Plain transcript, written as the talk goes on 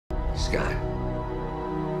Scott,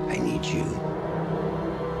 I need you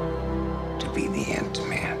to be the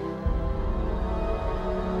Ant-Man.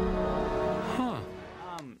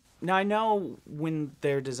 Now, I know when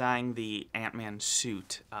they're designing the Ant-Man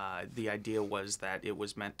suit, the idea was that it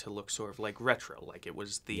was meant to look sort of like retro, like it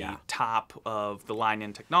was the top of the line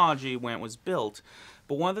in technology when it was built.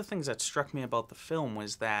 But one of the things that struck me about the film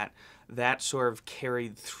was that that sort of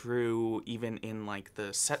carried through even in like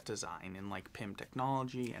the set design and like PIM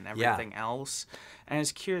technology and everything else. And I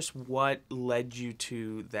was curious what led you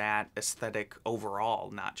to that aesthetic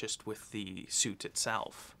overall, not just with the suit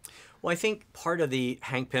itself. Well, I think part of the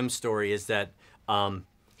Hank Pym story is that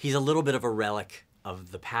he's a little bit of a relic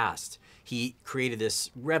of the past. He created this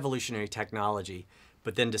revolutionary technology,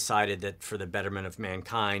 but then decided that for the betterment of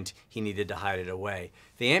mankind, he needed to hide it away.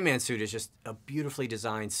 The Ant-Man suit is just a beautifully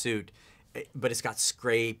designed suit, but it's got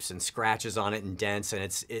scrapes and scratches on it and dents, and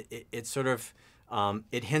it sort of,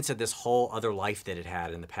 it hints at this whole other life that it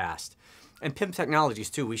had in the past. And Pym Technologies,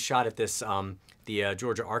 too, we shot at this, the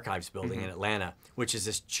Georgia Archives building in Atlanta, which is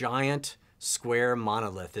this giant square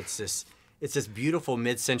monolith. It's this beautiful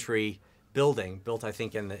mid-century building built, I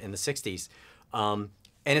think, in the 60s.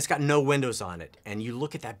 And it's got no windows on it. And you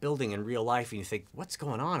look at that building in real life and you think, what's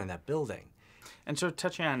going on in that building? And so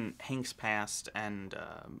touching on Hank's past and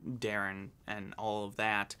Darren and all of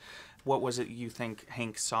that, what was it you think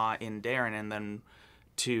Hank saw in Darren and then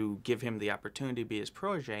to give him the opportunity to be his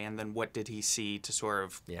protege, and then what did he see to sort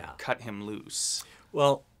of cut him loose?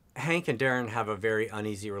 Well, Hank and Darren have a very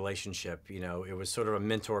uneasy relationship. You know, it was sort of a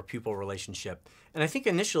mentor-pupil relationship. And I think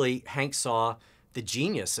initially Hank saw the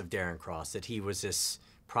genius of Darren Cross, that he was this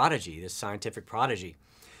prodigy, this scientific prodigy.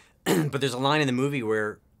 But there's a line in the movie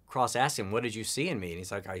where Cross asks him, what did you see in me? And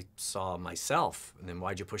he's like, I saw myself. And then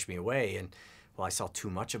why'd you push me away? And, well, I saw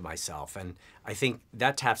too much of myself. And I think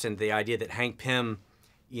that taps into the idea that Hank Pym,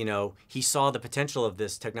 you know, he saw the potential of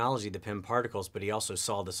this technology, the Pym particles, but he also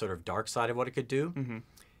saw the sort of dark side of what it could do.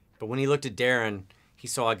 But when he looked at Darren, he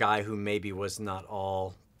saw a guy who maybe was not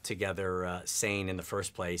all together sane in the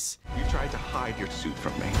first place. You tried to hide your suit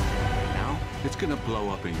from me. Now it's gonna blow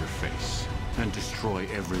up in your face and destroy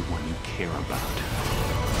everyone you care about.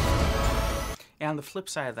 And on the flip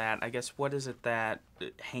side of that, I guess, what is it that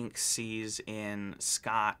Hank sees in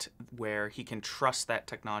Scott where he can trust that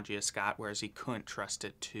technology as Scott, whereas he couldn't trust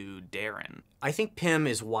it to Darren? I think Pym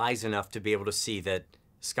is wise enough to be able to see that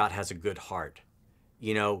Scott has a good heart.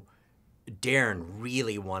 You know, Darren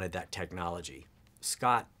really wanted that technology.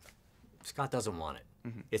 Scott doesn't want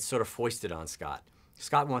it. It's sort of foisted on Scott.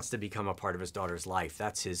 Scott wants to become a part of his daughter's life.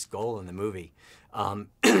 That's his goal in the movie. And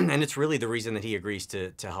it's really the reason that he agrees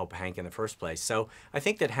to help Hank in the first place. So I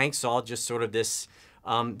think that Hank saw just sort of this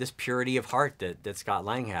this purity of heart that Scott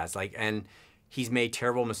Lang has. And he's made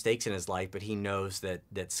terrible mistakes in his life, but he knows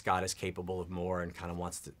that Scott is capable of more and kind of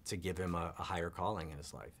wants to give him a higher calling in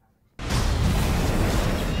his life.